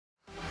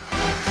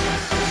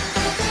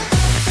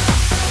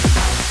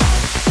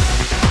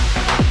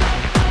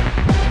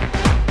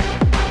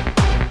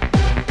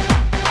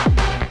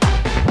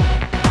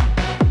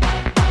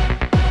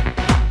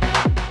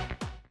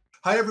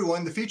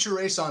everyone. The feature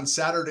race on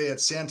Saturday at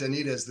Santa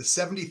Anita is the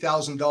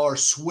 $70,000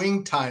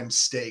 Swingtime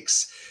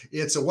Stakes.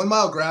 It's a 1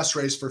 mile grass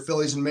race for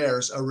fillies and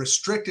mares, a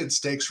restricted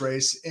stakes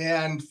race.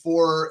 And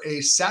for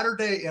a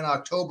Saturday in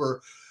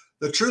October,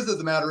 the truth of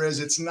the matter is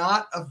it's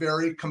not a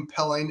very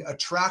compelling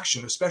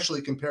attraction,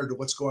 especially compared to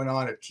what's going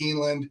on at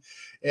Keeneland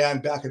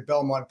and back at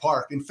Belmont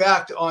Park. In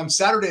fact, on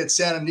Saturday at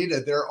Santa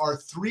Anita, there are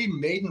 3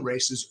 maiden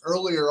races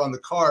earlier on the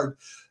card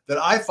that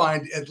I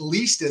find at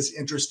least as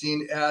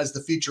interesting as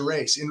the feature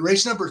race. In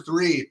race number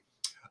 3,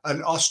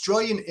 an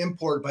Australian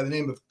import by the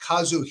name of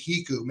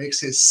Kazuhiko makes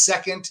his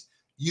second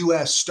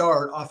U.S.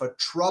 start off a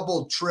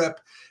troubled trip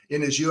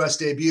in his U.S.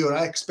 debut, and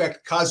I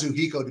expect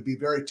Kazuhiko to be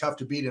very tough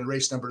to beat in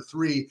race number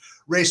 3.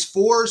 Race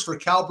 4 is for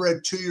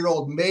Calbred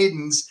 2-year-old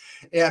maidens,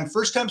 and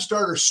first-time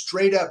starter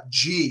Straight Up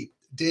G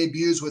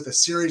debuts with a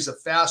series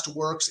of fast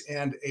works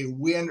and a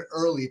win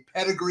early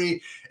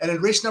pedigree. And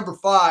in race number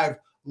 5,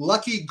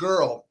 Lucky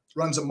Girl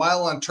runs a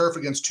mile on turf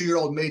against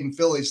 2-year-old maiden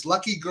fillies.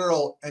 Lucky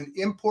Girl, an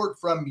import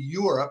from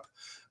Europe,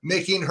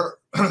 making her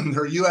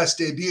her U.S.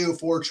 debut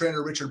for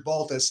trainer Richard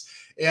Baltus.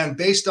 And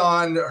based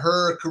on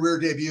her career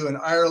debut in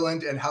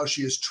Ireland and how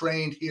she is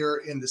trained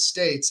here in the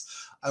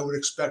States, I would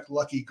expect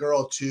Lucky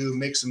Girl to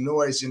make some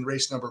noise in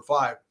race number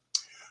 5.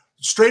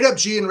 Straight Up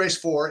G in race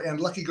 4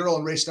 and Lucky Girl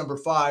in race number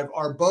 5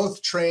 are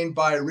both trained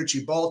by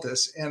Richie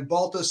Baltus, and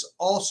Baltus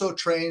also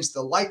trains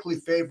the likely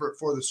favorite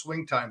for the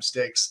Swingtime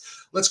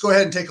Stakes. Let's go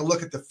ahead and take a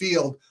look at the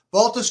field.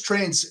 Baltus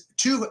trains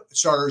 2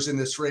 starters in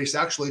this race,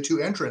 actually 2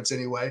 entrants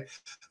anyway,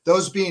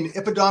 those being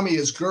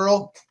Ipidamia's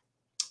Girl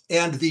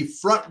and the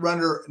front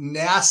runner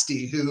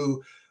Nasty,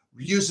 who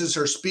uses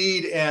her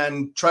speed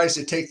and tries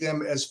to take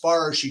them as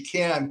far as she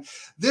can.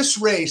 This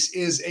race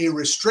is a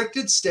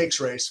restricted stakes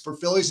race for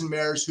fillies and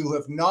mares who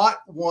have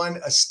not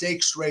won a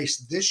stakes race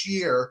this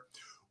year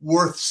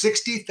worth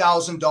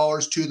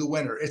 $60,000 to the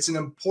winner. It's an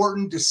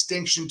important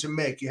distinction to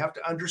make. You have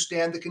to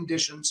understand the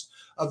conditions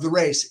of the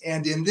race.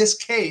 And in this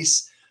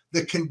case,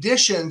 the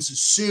conditions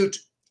suit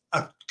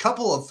a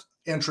couple of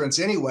entrants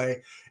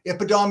anyway.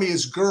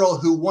 Ipidamia's Girl,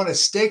 who won a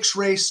stakes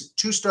race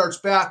 2 starts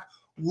back,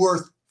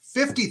 worth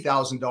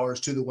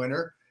 $50,000 to the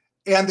winner.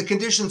 And the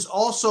conditions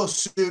also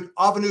suit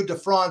Avenue de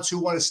France, who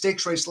won a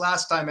stakes race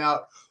last time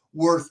out,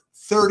 worth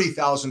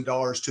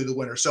 $30,000 to the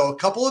winner. So a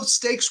couple of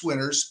stakes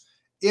winners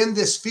in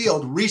this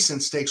field,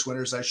 recent stakes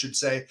winners, I should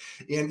say,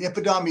 in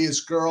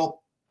Ipidamia's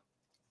Girl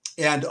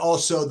and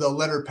also the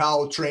Leonard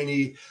Powell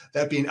trainee,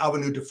 that being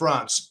Avenue de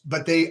France.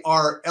 But they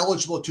are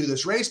eligible to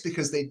this race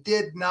because they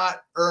did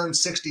not earn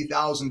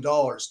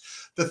 $60,000.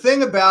 The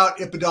thing about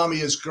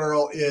Ipidamia's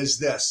Girl is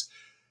this.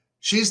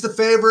 She's the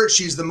favorite.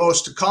 She's the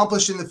most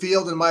accomplished in the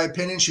field, in my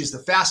opinion. She's the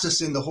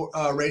fastest in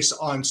the race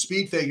on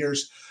speed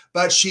figures,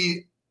 but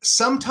she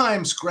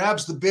sometimes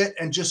grabs the bit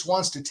and just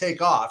wants to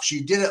take off.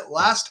 She did it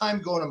last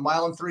time going 1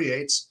 mile and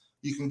 3/8.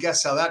 You can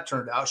guess how that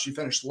turned out. She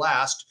finished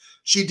last.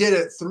 She did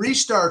it 3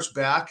 starts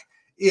back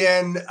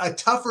in a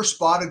tougher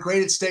spot, a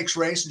graded stakes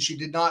race, and she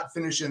did not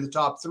finish in the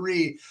top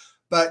 3.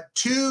 But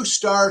 2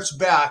 starts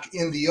back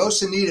in the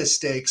Santa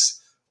Stakes.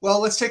 Well,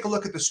 let's take a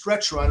look at the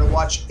stretch run and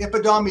watch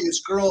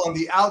Ipidamia's Girl on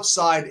the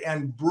outside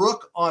and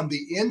Brooke on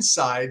the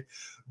inside.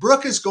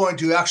 Brooke is going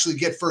to actually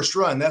get first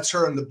run. That's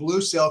her in the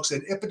blue silks,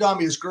 and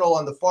Ipidamia's Girl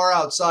on the far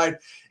outside.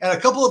 And a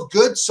couple of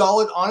good,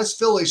 solid, honest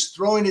fillies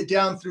throwing it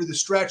down through the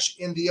stretch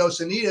in the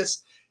Santa.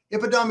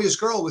 Ipidamia's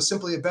Girl was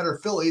simply a better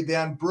filly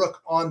than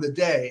Brooke on the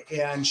day,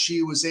 and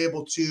she was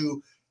able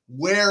to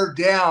wear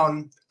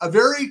down a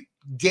very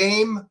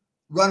game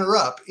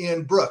runner-up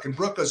in Brooke. And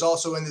Brooke is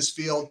also in this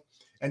field,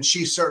 and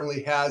she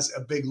certainly has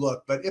a big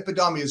look. But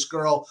Ipidamia's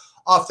Girl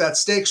off that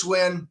stakes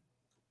win,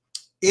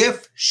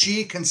 if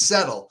she can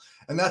settle,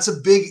 and that's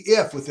a big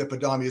if with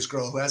Ipidamia's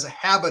Girl, who has a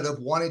habit of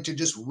wanting to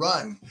just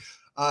run.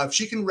 If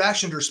she can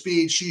ration her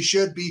speed, she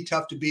should be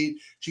tough to beat.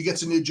 She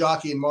gets a new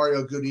jockey in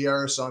Mario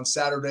Gutierrez on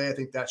Saturday. I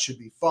think that should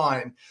be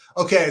fine.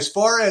 Okay, as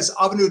far as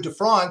Avenue de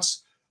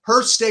France,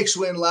 her stakes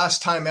win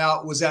last time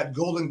out was at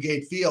Golden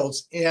Gate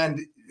Fields, and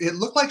it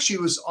looked like she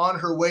was on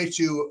her way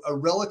to a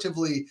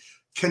relatively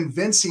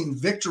convincing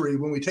victory.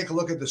 When we take a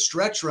look at the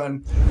stretch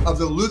run of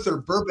the Luther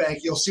Burbank,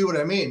 you'll see what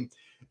I mean.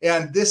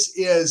 And this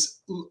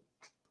is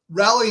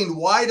rallying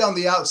wide on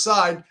the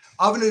outside,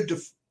 Avenue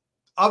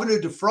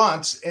de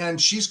France,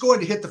 and she's going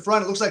to hit the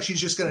front. It looks like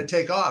she's just going to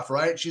take off,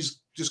 right?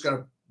 She's just going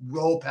to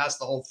roll past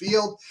the whole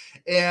field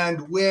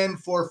and win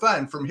for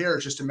fun. From here,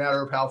 it's just a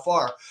matter of how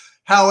far.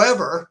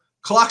 However,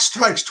 Clock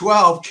Strikes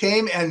 12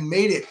 came and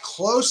made it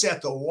close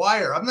at the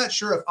wire. I'm not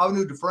sure if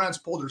Avenue de France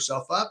pulled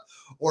herself up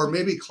or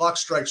maybe Clock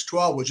Strikes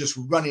 12 was just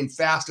running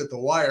fast at the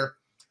wire.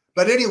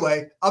 But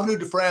anyway, Avenue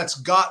de France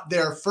got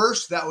there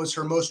first. That was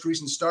her most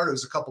recent start. It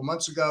was a couple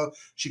months ago.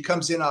 She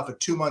comes in off a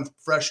 2-month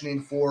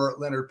freshening for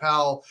Leonard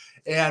Powell.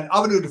 And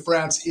Avenue de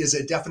France is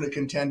a definite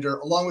contender,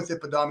 along with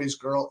Ipidamia's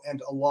Girl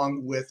and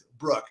along with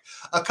Brooke.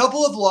 A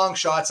couple of long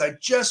shots I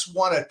just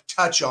want to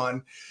touch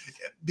on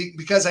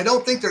because I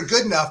don't think they're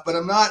good enough, but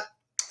I'm not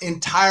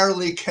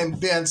entirely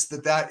convinced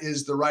that that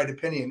is the right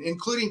opinion,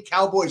 including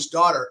Cowboy's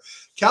Daughter.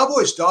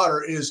 Cowboy's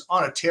Daughter is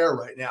on a tear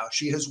right now.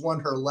 She has won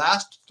her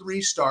last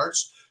 3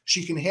 starts.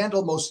 She can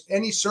handle most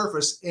any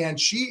surface, and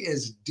she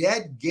is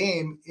dead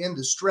game in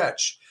the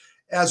stretch.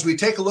 As we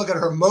take a look at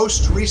her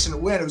most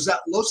recent win, it was at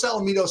Los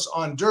Alamitos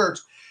on dirt,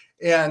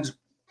 and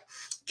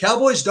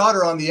Cowboy's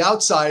Daughter on the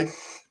outside.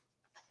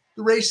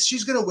 The race,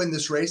 she's going to win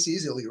this race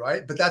easily,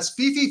 right? But that's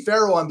Fifi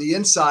Farrow on the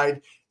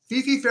inside.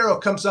 Fifi Farrow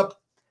comes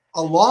up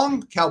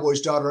along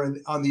Cowboy's Daughter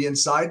on the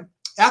inside,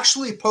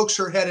 actually pokes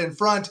her head in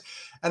front.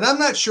 And I'm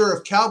not sure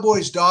if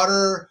Cowboy's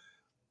Daughter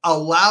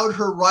allowed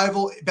her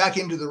rival back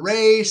into the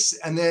race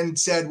and then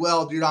said,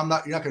 well, dude, you're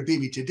not going to beat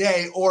me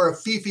today. Or if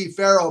Fifi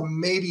Farrow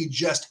maybe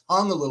just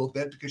hung a little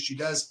bit, because she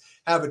does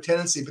have a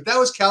tendency. But that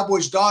was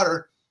Cowboy's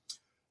Daughter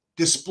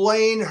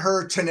displaying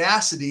her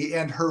tenacity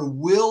and her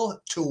will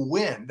to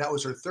win. That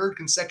was her 3rd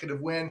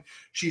consecutive win.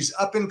 She's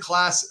up in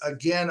class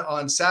again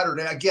on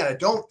Saturday. Again, I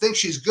don't think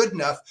she's good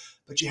enough,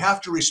 but you have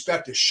to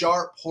respect a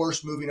sharp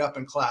horse moving up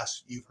in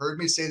class. You've heard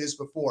me say this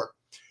before.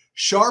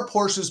 Sharp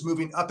horses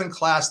moving up in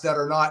class that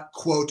are not,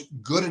 quote,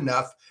 good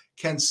enough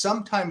can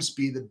sometimes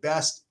be the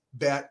best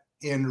bet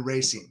in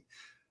racing.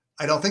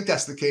 I don't think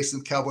that's the case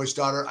in Cowboy's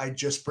Daughter. I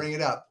just bring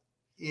it up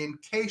in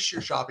case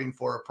you're shopping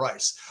for a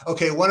price.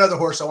 Okay, one other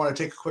horse I want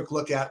to take a quick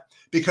look at,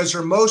 because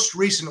her most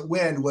recent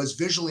win was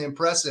visually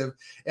impressive,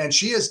 and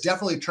she has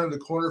definitely turned the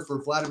corner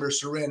for Vladimir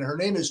Serin. Her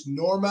name is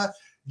Norma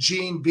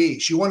Jean B.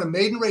 She won a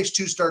maiden race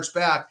 2 starts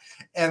back,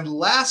 and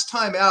last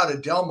time out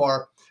at Del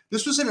Mar,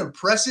 this was an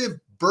impressive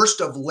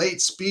burst of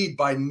late speed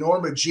by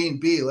Norma Jean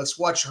B. Let's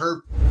watch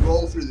her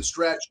roll through the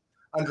stretch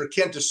under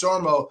Kent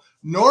DeSormo.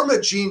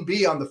 Norma Jean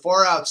B on the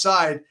far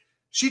outside,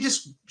 she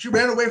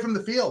ran away from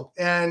the field,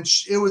 and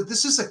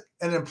this is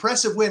an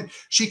impressive win.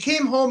 She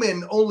came home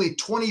in only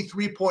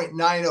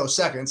 23.90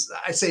 seconds.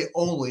 I say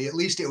only, at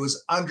least it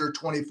was under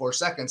 24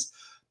 seconds.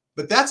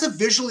 But that's a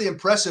visually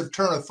impressive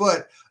turn of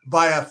foot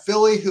by a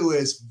filly who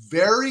is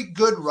very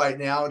good right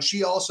now, and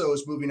she also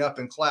is moving up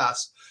in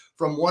class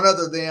from one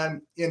other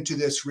than into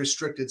this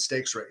restricted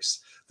stakes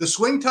race. The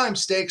Swingtime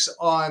Stakes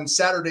on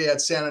Saturday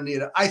at Santa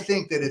Anita, I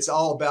think that it's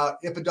all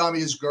about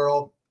Ipidamia's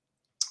Girl,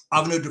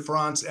 Avenue de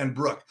France, and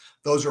Brook.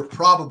 Those are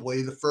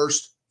probably the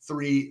first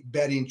 3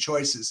 betting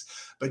choices.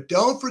 But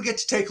don't forget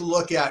to take a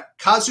look at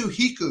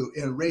Kazuhiku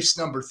in race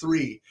number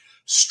 3,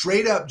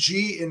 Straight Up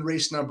G in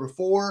race number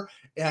 4,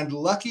 and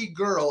Lucky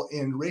Girl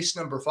in race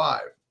number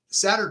 5,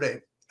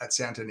 Saturday at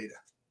Santa Anita.